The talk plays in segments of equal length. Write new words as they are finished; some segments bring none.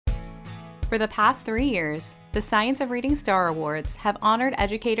For the past 3 years, the Science of Reading Star Awards have honored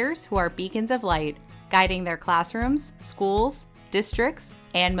educators who are beacons of light, guiding their classrooms, schools, districts,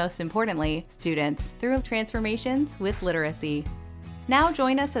 and most importantly, students through transformations with literacy. Now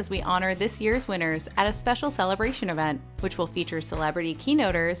join us as we honor this year's winners at a special celebration event, which will feature celebrity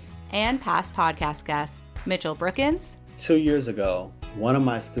keynoters and past podcast guests. Mitchell Brookins. 2 years ago, one of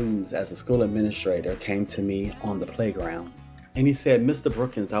my students as a school administrator came to me on the playground and he said, "Mr.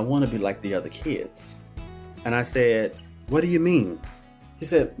 Brookins, I want to be like the other kids." And I said, "What do you mean?" He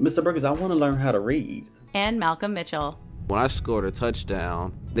said, "Mr. Brookins, I want to learn how to read." And Malcolm Mitchell. When I scored a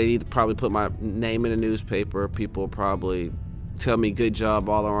touchdown, they'd probably put my name in the newspaper. People probably tell me good job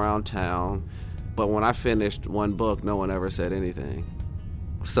all around town. But when I finished one book, no one ever said anything.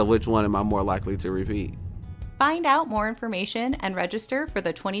 So which one am I more likely to repeat? Find out more information and register for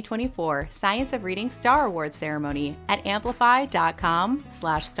the 2024 Science of Reading Star Awards ceremony at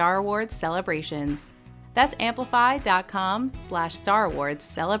amplify.com/Star Awards celebrations. That's amplify.com/Star Awards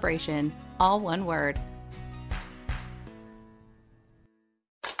celebration, all one word.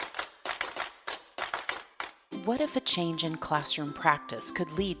 What if a change in classroom practice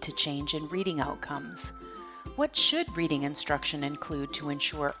could lead to change in reading outcomes? What should reading instruction include to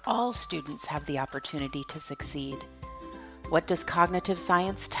ensure all students have the opportunity to succeed? What does cognitive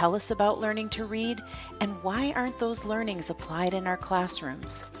science tell us about learning to read, and why aren't those learnings applied in our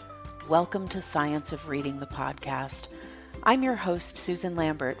classrooms? Welcome to Science of Reading, the podcast. I'm your host, Susan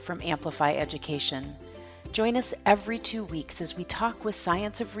Lambert from Amplify Education. Join us every 2 weeks as we talk with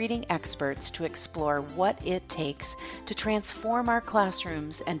Science of Reading experts to explore what it takes to transform our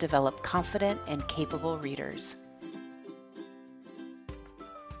classrooms and develop confident and capable readers.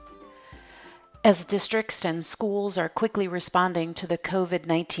 As districts and schools are quickly responding to the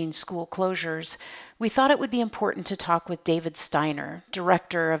COVID-19 school closures, we thought it would be important to talk with David Steiner,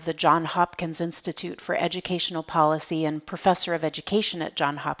 Director of the Johns Hopkins Institute for Educational Policy and Professor of Education at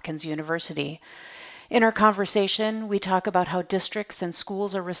Johns Hopkins University. In our conversation, we talk about how districts and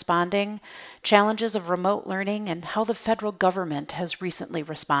schools are responding, challenges of remote learning, and how the federal government has recently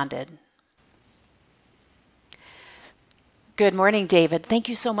responded. Good morning, David. Thank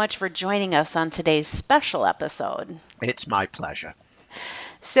you so much for joining us on today's special episode. It's my pleasure.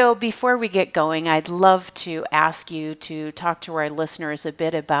 So before we get going, I'd love to ask you to talk to our listeners a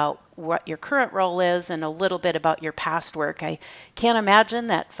bit about what your current role is and a little bit about your past work. I can't imagine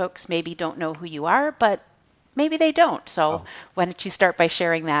that folks maybe don't know who you are, but maybe they don't. So Why don't you start by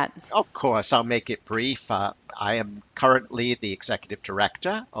sharing that? Of course, I'll make it brief. I am currently the Executive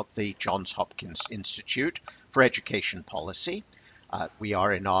Director of the Johns Hopkins Institute for Education Policy. We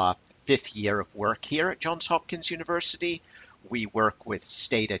are in our 5th year of work here at Johns Hopkins University. We work with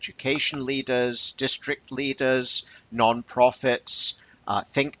state education leaders, district leaders, nonprofits,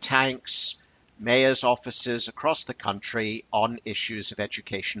 think tanks, mayor's offices across the country on issues of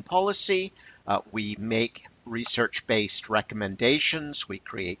education policy. We make research-based recommendations. We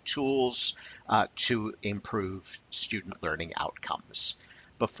create tools to improve student learning outcomes.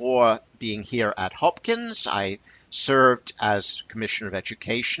 Before being here at Hopkins, I served as Commissioner of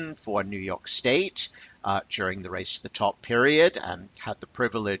Education for New York State during the Race to the Top period and had the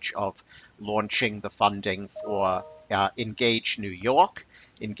privilege of launching the funding for Engage New York.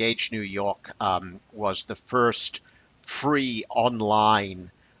 Engage New York was the first free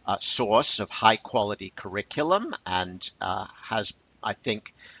online source of high quality curriculum and has, I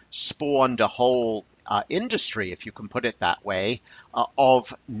think, spawned a whole industry, if you can put it that way,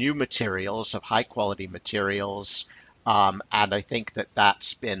 of new materials, of high quality materials. And I think that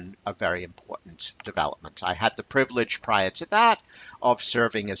that's been a very important development. I had the privilege prior to that of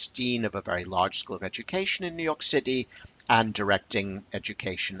serving as dean of a very large school of education in New York City and directing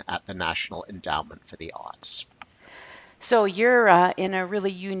education at the National Endowment for the Arts. So you're in a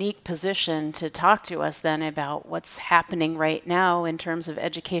really unique position to talk to us then about what's happening right now in terms of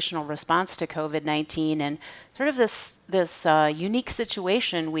educational response to COVID-19 and sort of this unique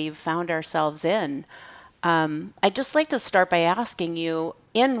situation we've found ourselves in. I'd just like to start by asking you,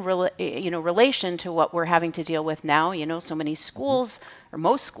 in relation to what we're having to deal with now, so many schools, or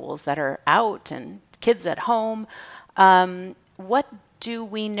most schools that are out and kids at home, what do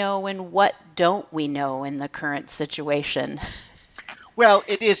we know and what don't we know in the current situation? Well,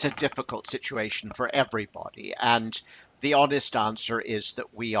 it is a difficult situation for everybody. And the honest answer is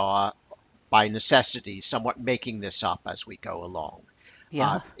that we are, by necessity, somewhat making this up as we go along.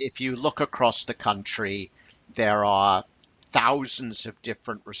 Yeah. If you look across the country, there are thousands of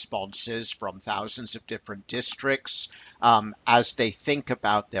different responses from thousands of different districts as they think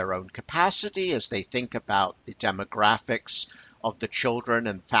about their own capacity, as they think about the demographics of the children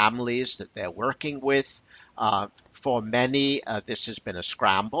and families that they're working with. For many, this has been a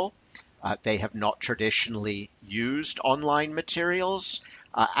scramble. They have not traditionally used online materials,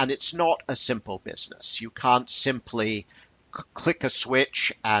 and it's not a simple business. You can't simply click a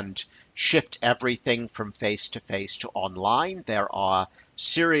switch and shift everything from face-to-face to online. There are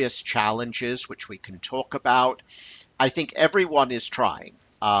serious challenges which we can talk about. I think everyone is trying,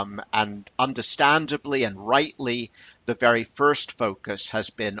 and understandably and rightly, the very first focus has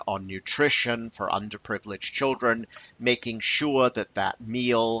been on nutrition for underprivileged children, making sure that that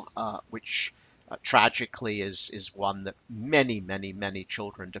meal, which tragically is one that many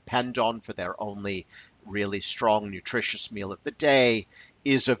children depend on for their only really strong, nutritious meal of the day,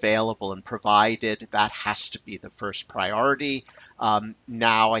 is available and provided. That has to be the first priority.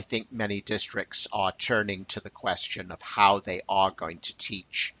 Now I think many districts are turning to the question of how they are going to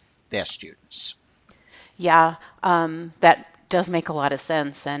teach their students. Yeah, that does make a lot of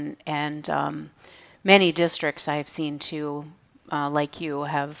sense, and many districts I've seen too, like you,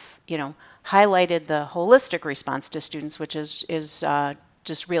 have highlighted the holistic response to students, which is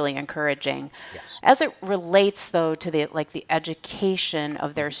just really encouraging. Yes. As it relates though to the education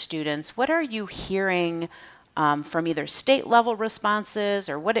of their students, what are you hearing from either state level responses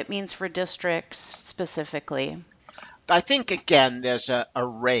or what it means for districts specifically? I think, again, there's a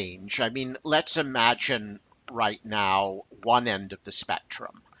range. I mean, let's imagine right now one end of the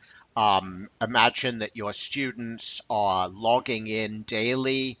spectrum. Imagine that your students are logging in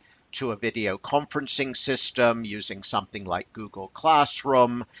daily to a video conferencing system using something like Google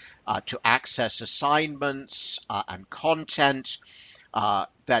Classroom to access assignments and content,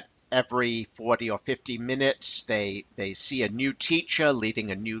 that every 40 or 50 minutes they see a new teacher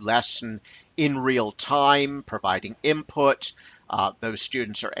leading a new lesson in real time, providing input. Those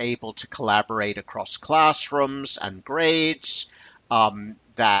students are able to collaborate across classrooms and grades,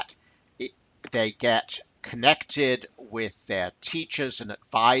 that they get connected with their teachers and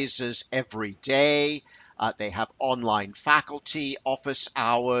advisors every day. They have online faculty office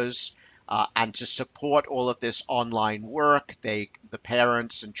hours. And to support all of this online work, the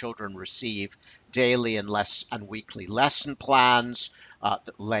parents and children receive daily and weekly lesson plans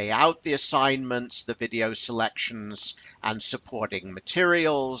that lay out the assignments, the video selections, and supporting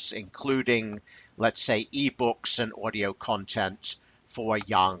materials, including, let's say, ebooks and audio content for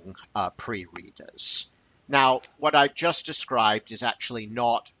young pre-readers. Now, what I've just described is actually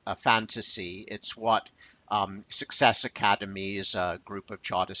not a fantasy. It's what Success Academies, a group of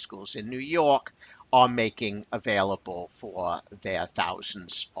charter schools in New York, are making available for their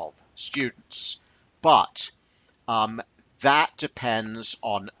thousands of students. But that depends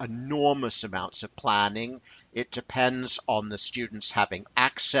on enormous amounts of planning. It depends on the students having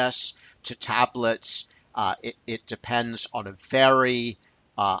access to tablets. It depends on a very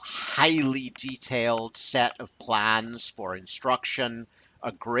highly detailed set of plans for instruction,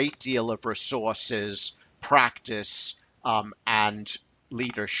 a great deal of resources, practice, and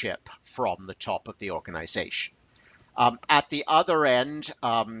leadership from the top of the organization. At the other end,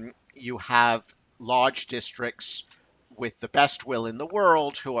 you have large districts with the best will in the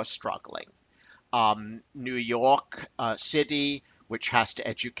world who are struggling. New York City, which has to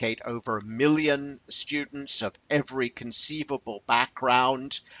educate over 1 million students of every conceivable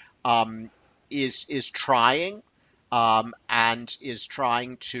background, is trying and is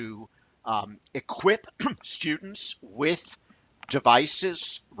trying to equip students with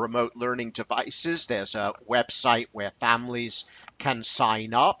devices, remote learning devices. There's a website where families can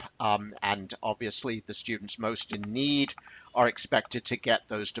sign up, and obviously the students most in need are expected to get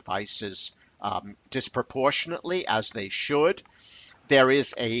those devices disproportionately, as they should. There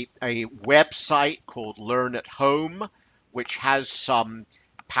is a website called Learn at Home, which has some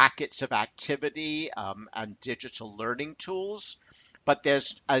packets of activity and digital learning tools, but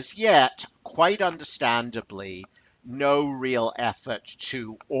there's, as yet, quite understandably, no real effort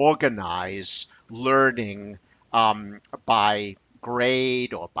to organize learning by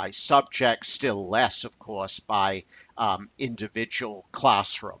grade or by subject, still less, of course, by individual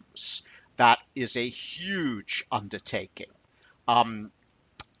classrooms. That is a huge undertaking.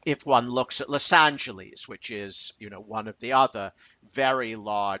 If one looks at Los Angeles, which is, one of the other very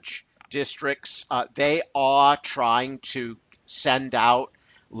large districts, they are trying to send out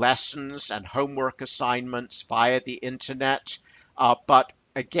lessons and homework assignments via the internet. But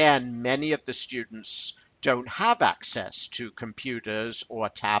again, many of the students don't have access to computers or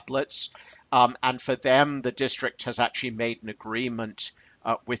tablets. And for them, the district has actually made an agreement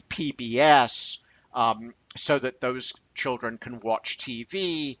with PBS so that those children can watch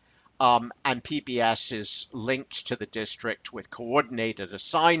TV and PBS is linked to the district with coordinated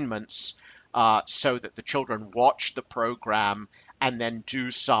assignments so that the children watch the program and then do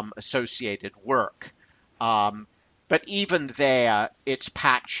some associated work. But even there, it's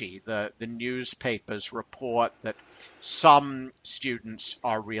patchy. The newspapers report that some students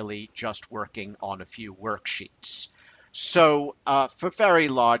are really just working on a few worksheets. So for very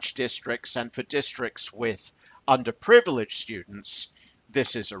large districts and for districts with underprivileged students,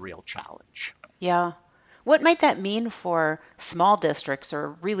 this is a real challenge. Yeah. What might that mean for small districts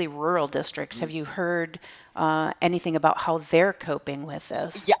or really rural districts? Have you heard anything about how they're coping with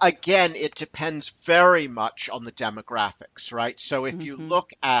this? Yeah, again, it depends very much on the demographics, right? So if you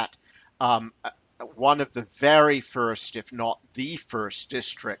look at one of the very first, if not the first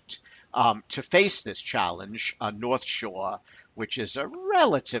district to face this challenge, North Shore, which is a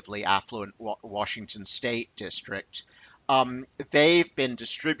relatively affluent Washington State district, they've been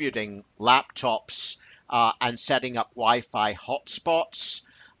distributing laptops and setting up Wi-Fi hotspots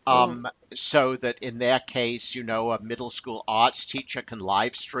so that in their case, a middle school arts teacher can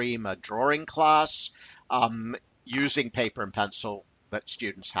live stream a drawing class using paper and pencil that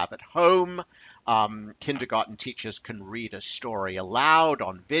students have at home. Kindergarten teachers can read a story aloud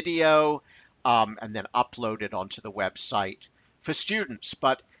on video and then upload it onto the website for students.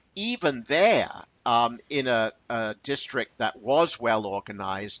 But even there, in a district that was well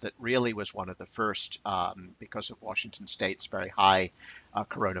organized, that really was one of the first, because of Washington State's very high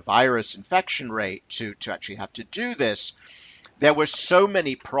coronavirus infection rate, to actually have to do this, there were so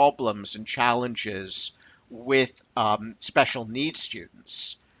many problems and challenges with special needs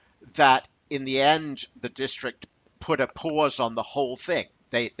students that in the end, the district put a pause on the whole thing.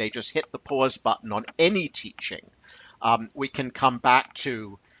 They just hit the pause button on any teaching. We can come back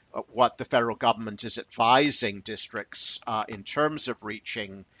to what the federal government is advising districts in terms of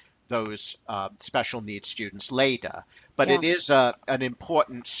reaching those special needs students later. But it is an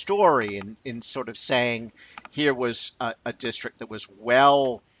important story in sort of saying here was a district that was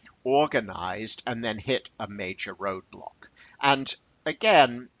well organized and then hit a major roadblock. And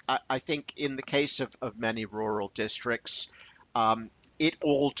again, I think in the case of many rural districts, it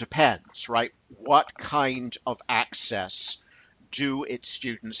all depends, right? What kind of access do its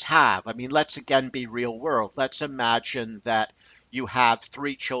students have? I mean, let's again be real world. Let's imagine that you have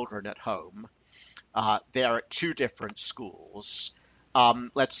 3 children at home. They're at 2 different schools.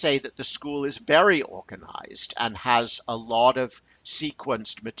 Let's say that the school is very organized and has a lot of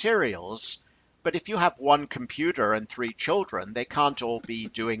sequenced materials. But if you have 1 computer and 3 children, they can't all be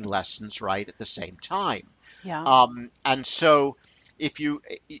doing lessons right at the same time. Yeah. And so if you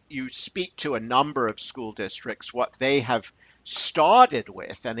speak to a number of school districts, what they have started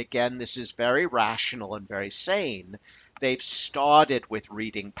with, and again, this is very rational and very sane, they've started with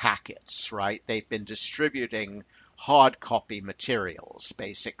reading packets, right? They've been distributing hard copy materials,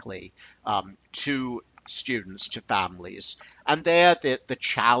 basically, to students, to families. And there, the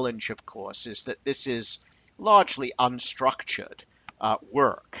challenge, of course, is that this is largely unstructured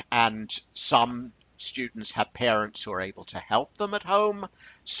work, and some students have parents who are able to help them at home,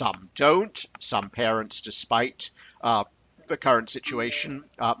 some don't. Some parents, despite the current situation,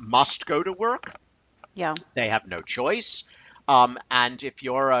 must go to work. Yeah. They have no choice. And if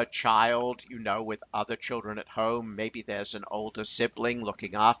you're a child, with other children at home, maybe there's an older sibling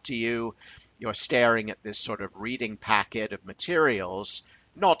looking after you, you're staring at this sort of reading packet of materials,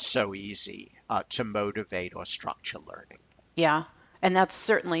 not so easy to motivate or structure learning. Yeah. And that's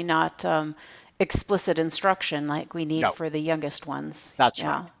certainly not explicit instruction like we need for the youngest ones. That's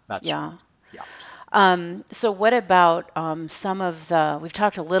right. That's right. Yeah. So what about some of we've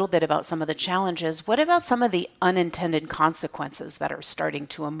talked a little bit about some of the challenges. What about some of the unintended consequences that are starting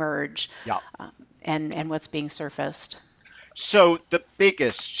to emerge and what's being surfaced? So the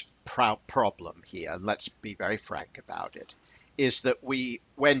biggest problem here, and let's be very frank about it, is that we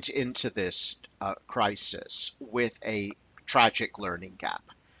went into this crisis with a tragic learning gap.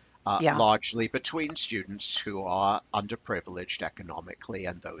 Largely between students who are underprivileged economically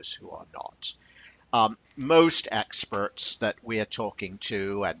and those who are not. Most experts that we are talking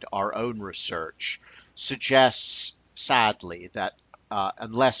to and our own research suggests, sadly, that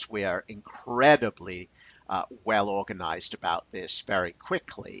unless we are incredibly well organized about this very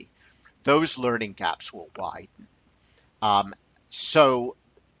quickly, those learning gaps will widen. So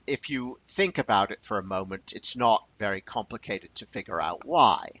if you think about it for a moment, it's not very complicated to figure out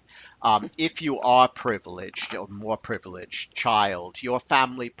why. If you are privileged or more privileged child, your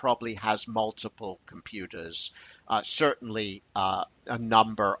family probably has multiple computers, certainly a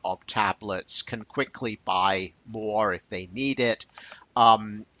number of tablets, can quickly buy more if they need it.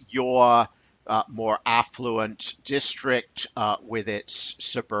 your more affluent district with its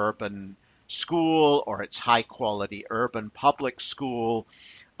suburban school or its high quality urban public school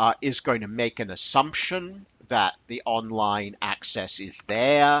is going to make an assumption that the online access is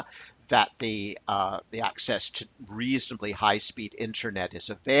there, that the access to reasonably high-speed internet is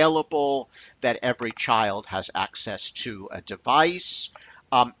available, that every child has access to a device,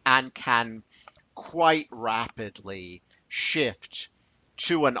 and can quite rapidly shift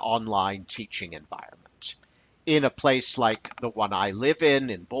to an online teaching environment. In a place like the one I live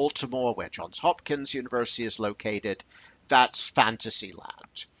in Baltimore, where Johns Hopkins University is located, that's fantasy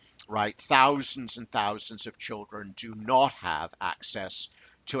land, right? Thousands and thousands of children do not have access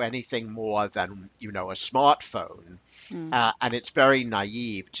to anything more than, a smartphone. And it's very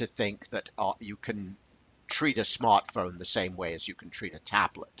naive to think that you can treat a smartphone the same way as you can treat a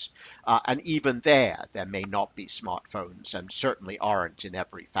tablet. And even there may not be smartphones, and certainly aren't in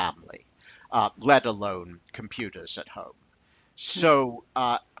every family, let alone computers at home. So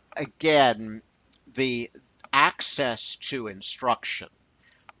again, the access to instruction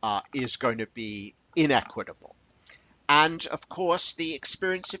is going to be inequitable. And of course, the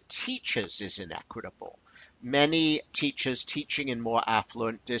experience of teachers is inequitable. Many teachers teaching in more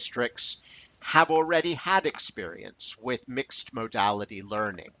affluent districts have already had experience with mixed modality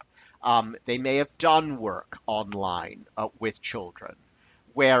learning. They may have done work online with children,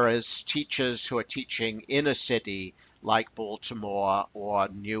 whereas teachers who are teaching in a city like Baltimore or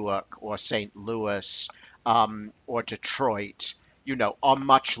Newark or St. Louis or Detroit, are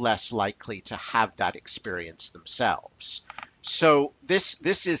much less likely to have that experience themselves. So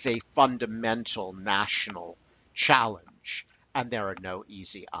this is a fundamental national challenge, and there are no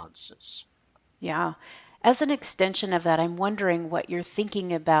easy answers. Yeah. As an extension of that, I'm wondering what you're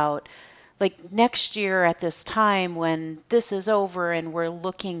thinking about, like next year at this time when this is over and we're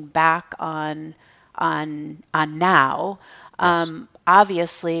looking back on now. Yes.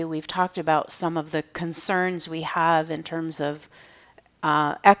 Obviously, we've talked about some of the concerns we have in terms of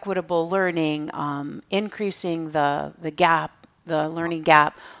equitable learning, increasing the gap, the learning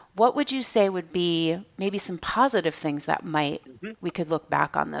gap. What would you say would be maybe some positive things that we could look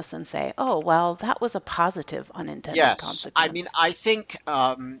back on this and say, oh, well, that was a positive unintended consequence? I mean, I think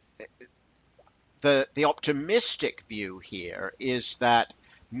the optimistic view here is that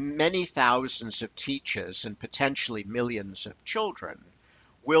many thousands of teachers and potentially millions of children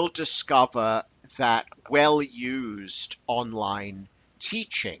will discover that well-used online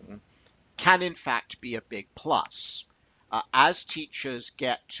teaching can in fact be a big plus. As teachers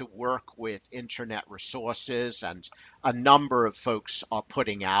get to work with internet resources, and a number of folks are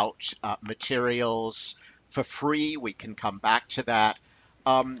putting out materials for free, we can come back to that,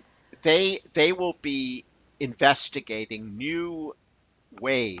 they will be investigating new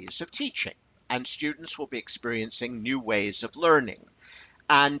ways of teaching, and students will be experiencing new ways of learning.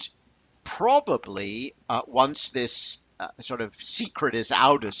 And probably once this sort of secret is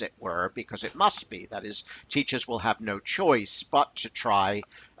out, as it were, because it must be, that is, teachers will have no choice but to try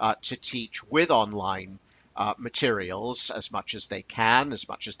to teach with online materials as much as they can, as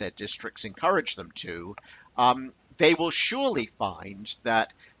much as their districts encourage them to, they will surely find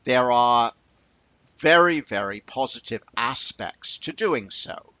that there are very, very positive aspects to doing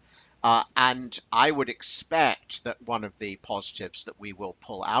so. And I would expect that one of the positives that we will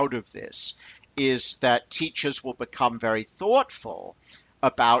pull out of this is that teachers will become very thoughtful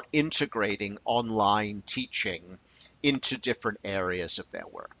about integrating online teaching into different areas of their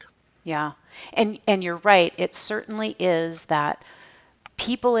work. Yeah, and you're right. It certainly is that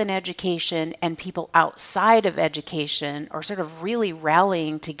people in education and people outside of education are sort of really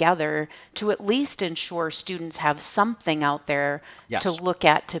rallying together to at least ensure students have something out there to look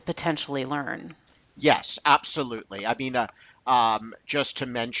at to potentially learn. Yes, absolutely. I mean, just to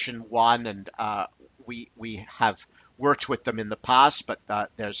mention one, and we have worked with them in the past, but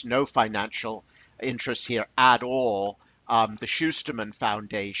there's no financial interest here at all. The Schusterman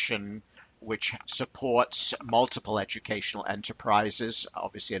Foundation, which supports multiple educational enterprises,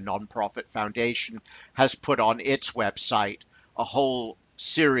 obviously a nonprofit foundation, has put on its website a whole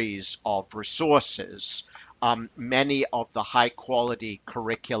series of resources. Many of the high quality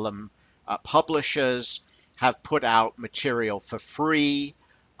curriculum publishers have put out material for free.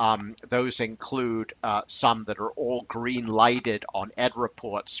 Those include some that are all green lighted on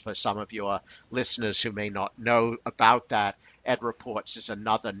EdReports. For some of your listeners who may not know about that, EdReports is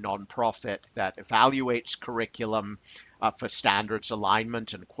another nonprofit that evaluates curriculum for standards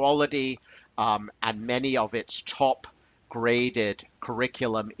alignment and quality, and many of its top graded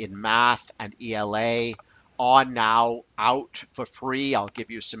curriculum in math and ELA are now out for free. I'll give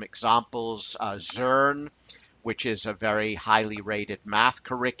you some examples. Zearn, which is a very highly rated math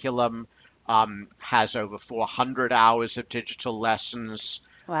curriculum, has over 400 hours of digital lessons.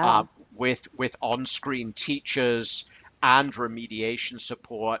 Wow. With on-screen teachers and remediation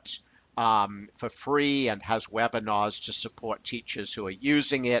support for free, and has webinars to support teachers who are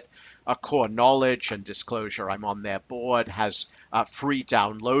using it. Core Knowledge, and disclosure, I'm on their board, has free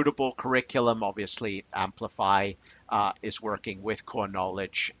downloadable curriculum. Obviously, Amplify is working with Core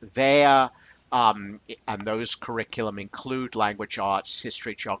Knowledge there. And those curriculum include language arts,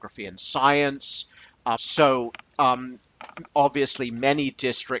 history, geography, and science. Obviously, many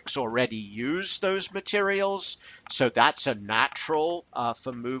districts already use those materials, so that's a natural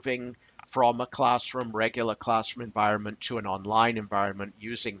for moving from a regular classroom environment to an online environment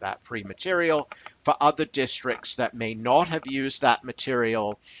using that free material. For other districts that may not have used that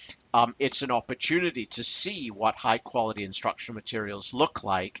material, it's an opportunity to see what high quality instructional materials look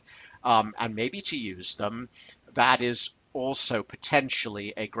like, and maybe to use them. That is also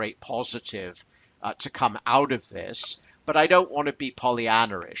potentially a great positive to come out of this. But I don't want to be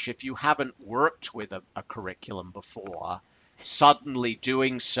Pollyanna-ish. If you haven't worked with a curriculum before, suddenly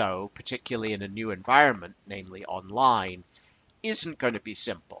doing so, particularly in a new environment, namely online, isn't going to be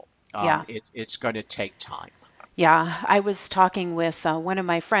simple. Yeah. It's going to take time. Yeah, I was talking with one of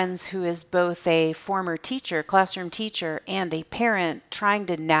my friends who is both a former teacher, classroom teacher, and a parent trying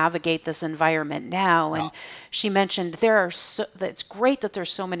to navigate this environment now. And she mentioned it's great that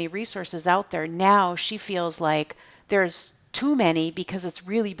there's so many resources out there. Now she feels like there's too many because it's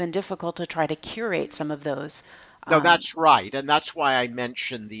really been difficult to try to curate some of those. No, that's right. And that's why I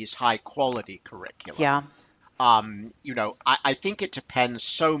mentioned these high quality curriculum. Yeah. I think it depends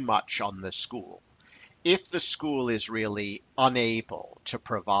so much on the school. If the school is really unable to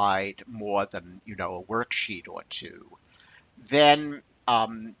provide more than, a worksheet or two, then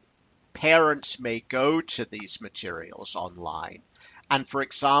parents may go to these materials online. And for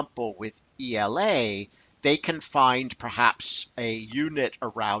example, with ELA, they can find perhaps a unit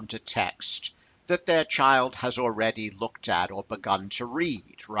around a text that their child has already looked at or begun to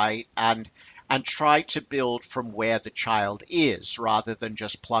read, right? And try to build from where the child is rather than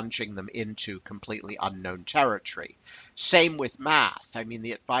just plunging them into completely unknown territory. Same with math. I mean,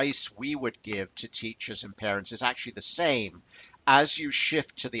 the advice we would give to teachers and parents is actually the same. As you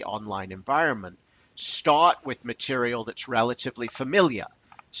shift to the online environment, start with material that's relatively familiar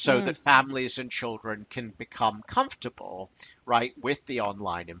so that families and children can become comfortable, right, with the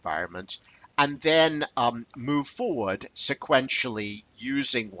online environment, and then move forward sequentially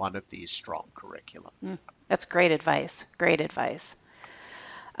using one of these strong curriculum. That's great advice. Great advice.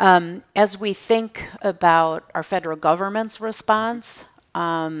 As we think about our federal government's response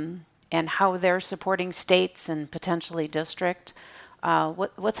and how they're supporting states and potentially district,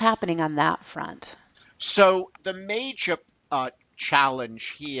 what's happening on that front? So the major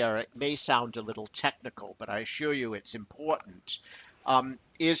challenge here, it may sound a little technical, but I assure you it's important,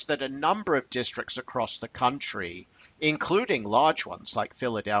 is that a number of districts across the country, including large ones like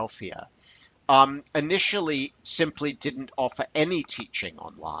Philadelphia, initially simply didn't offer any teaching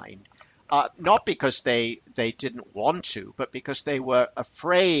online, not because they didn't want to, but because they were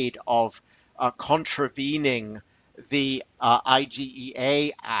afraid of contravening the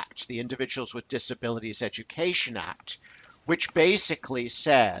IDEA Act, the Individuals with Disabilities Education Act, which basically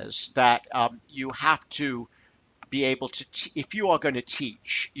says that you have to be able to, if you are going to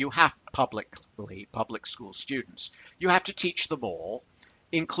teach, you have public school students, you have to teach them all,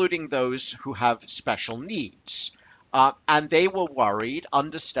 including those who have special needs. And they were worried,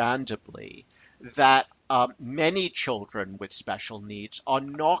 understandably, that many children with special needs are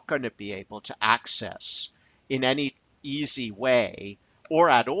not going to be able to access in any easy way or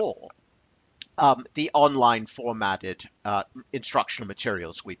at all the online formatted instructional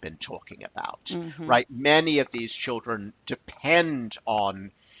materials we've been talking about, right? Many of these children depend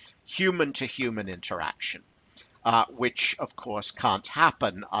on human-to-human interaction, which of course can't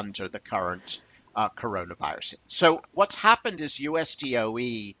happen under the current coronavirus. So what's happened is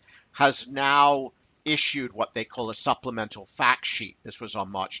USDOE has now issued what they call a supplemental fact sheet. This was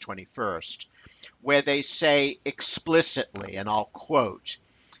on March 21st, where they say explicitly, and I'll quote,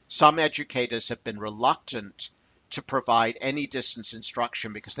 some educators have been reluctant to provide any distance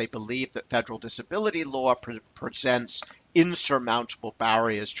instruction because they believe that federal disability law presents insurmountable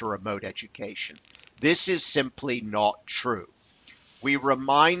barriers to remote education. This is simply not true. We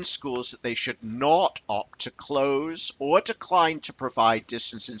remind schools that they should not opt to close or decline to provide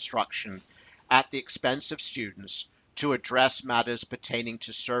distance instruction at the expense of students to address matters pertaining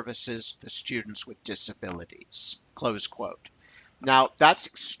to services for students with disabilities, close quote. Now, that's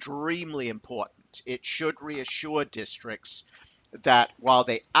extremely important. It should reassure districts that while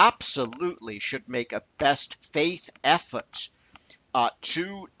they absolutely should make a best faith effort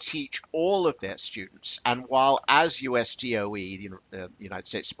to teach all of their students, and while, as USDOE, the United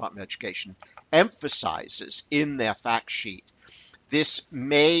States Department of Education, emphasizes in their fact sheet, this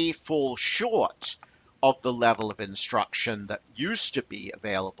may fall short of the level of instruction that used to be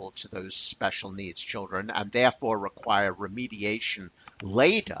available to those special needs children and therefore require remediation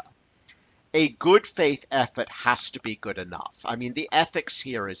later, a good faith effort has to be good enough. I mean, the ethics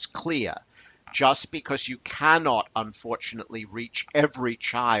here is clear. Just because you cannot, unfortunately, reach every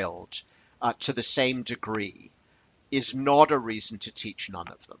child to the same degree is not a reason to teach none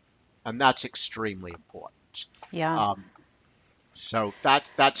of them. And that's extremely important. Yeah. So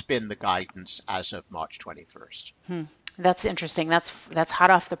that's been the guidance as of March 21st. That's interesting. That's hot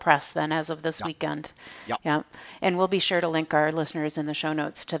off the press then, as of this weekend. Yep. Yeah, and we'll be sure to link our listeners in the show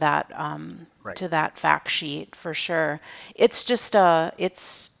notes to that to that fact sheet for sure. It's just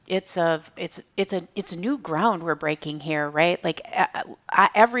it's a new ground we're breaking here, right? Like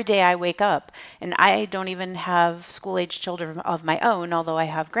every day I wake up, and I don't even have school-aged children of my own, although I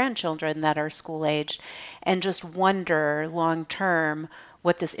have grandchildren that are school-aged, and just wonder long term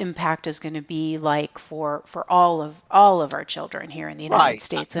what this impact is going to be like for all of our children here in the United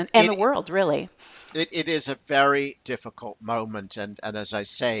States and the world, really. It is a very difficult moment, and as I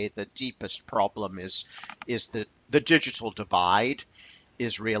say, the deepest problem is the digital divide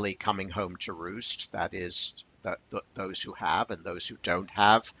is really coming home to roost. That is, those who have and those who don't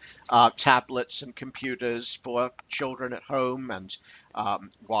have tablets and computers for children at home, and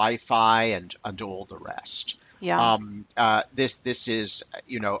Wi-Fi and all the rest. Yeah. This is,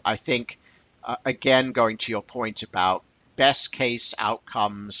 I think, again, going to your point about best case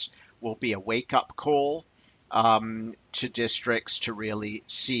outcomes will be a wake-up call to districts to really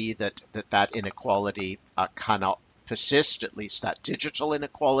see that inequality cannot persist, at least that digital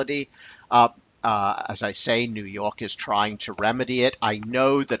inequality. As I say, New York is trying to remedy it. I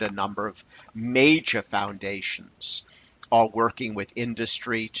know that a number of major foundations are working with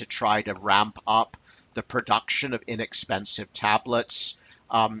industry to try to ramp up the production of inexpensive tablets.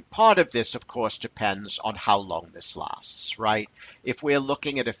 Part of this, of course, depends on how long this lasts, right? If we're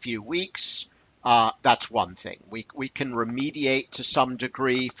looking at a few weeks, that's one thing. We can remediate to some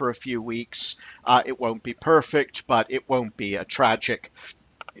degree for a few weeks. It won't be perfect, but it won't be a tragic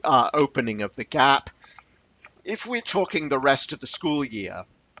opening of the gap. If we're talking the rest of the school year,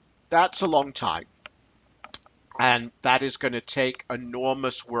 that's a long time. And that is going to take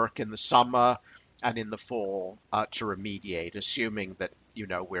enormous work in the summer and in the fall to remediate, assuming that,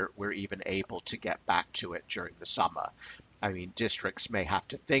 we're even able to get back to it during the summer. I mean, districts may have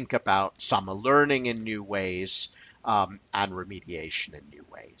to think about summer learning in new ways and remediation in new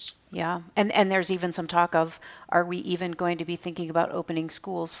ways. Yeah, and there's even some talk of, are we even going to be thinking about opening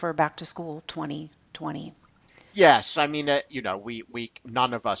schools for back to school 2020? Yes, I mean, we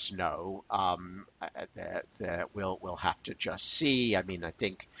none of us know. We'll have to just see. I mean, I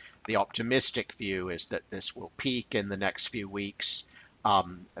think the optimistic view is that this will peak in the next few weeks,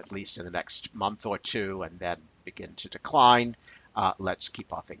 at least in the next month or two, and then begin to decline. Let's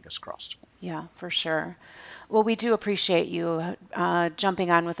keep our fingers crossed. Yeah, for sure. Well, we do appreciate you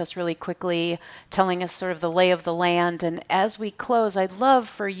jumping on with us really quickly, telling us sort of the lay of the land. And as we close, I'd love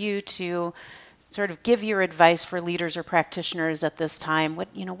for you to sort of give your advice for leaders or practitioners at this time.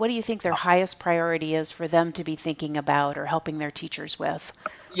 What do you think their highest priority is for them to be thinking about or helping their teachers with?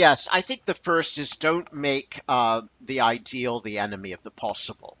 Yes, I think the first is don't make the ideal the enemy of the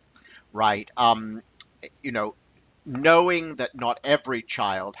possible, right? Knowing that not every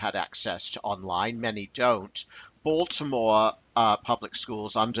child had access to online, many don't, Baltimore public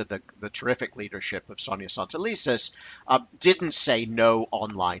schools under the terrific leadership of Sonia Santelises didn't say no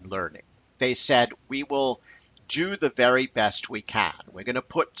online learning. They said, we will do the very best we can. We're going to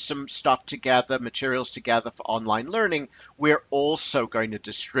put some stuff together, materials together for online learning. We're also going to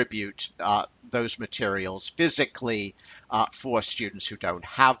distribute those materials physically for students who don't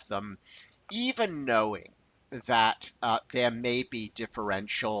have them, even knowing that there may be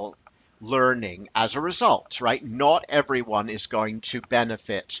differential learning as a result, right? Not everyone is going to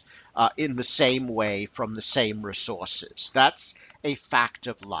benefit in the same way from the same resources. That's a fact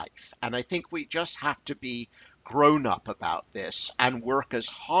of life. And I think we just have to be grown up about this and work as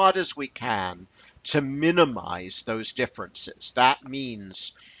hard as we can to minimize those differences. That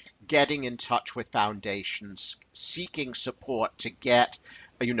means getting in touch with foundations, seeking support to get,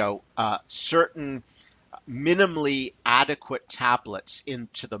 certain minimally adequate tablets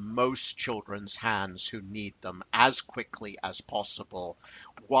into the most children's hands who need them as quickly as possible,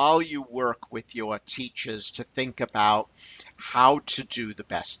 while you work with your teachers to think about how to do the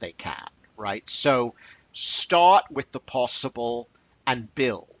best they can, right? So start with the possible and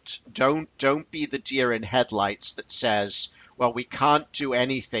build. Don't be the deer in headlights that says, well, we can't do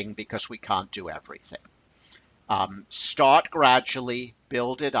anything because we can't do everything. Start gradually,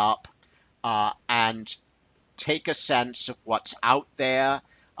 build it up, and take a sense of what's out there.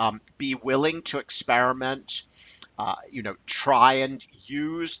 Be willing to experiment. Try and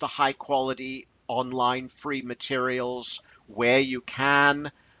use the high quality online free materials where you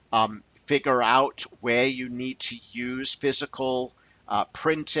can. Figure out where you need to use physical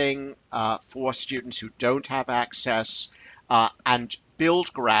printing for students who don't have access, and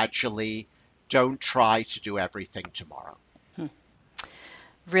build gradually. Don't try to do everything tomorrow.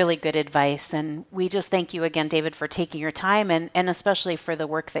 Really good advice. And we just thank you again, David, for taking your time and especially for the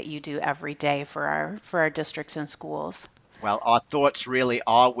work that you do every day for our districts and schools. Well, our thoughts really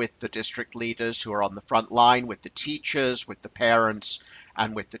are with the district leaders who are on the front line, with the teachers, with the parents,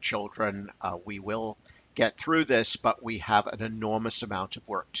 and with the children. We will get through this, but we have an enormous amount of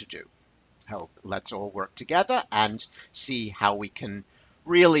work to do. Let's all work together and see how we can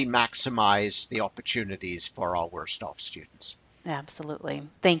really maximize the opportunities for our worst off students. Absolutely.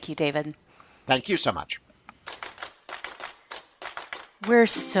 Thank you, David. Thank you so much. We're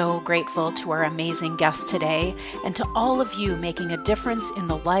so grateful to our amazing guests today and to all of you making a difference in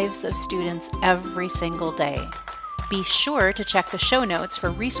the lives of students every single day. Be sure to check the show notes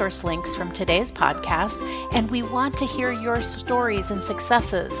for resource links from today's podcast, and we want to hear your stories and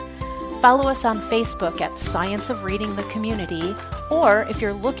successes. Follow us on Facebook at Science of Reading the Community, or if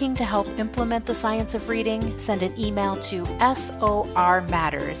you're looking to help implement the science of reading, send an email to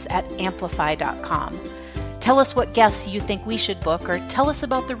sormatters@amplify.com. Tell us what guests you think we should book, or tell us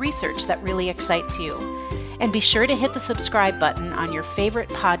about the research that really excites you. And be sure to hit the subscribe button on your favorite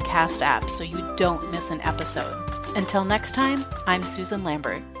podcast app so you don't miss an episode. Until next time, I'm Susan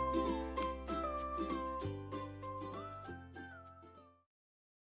Lambert.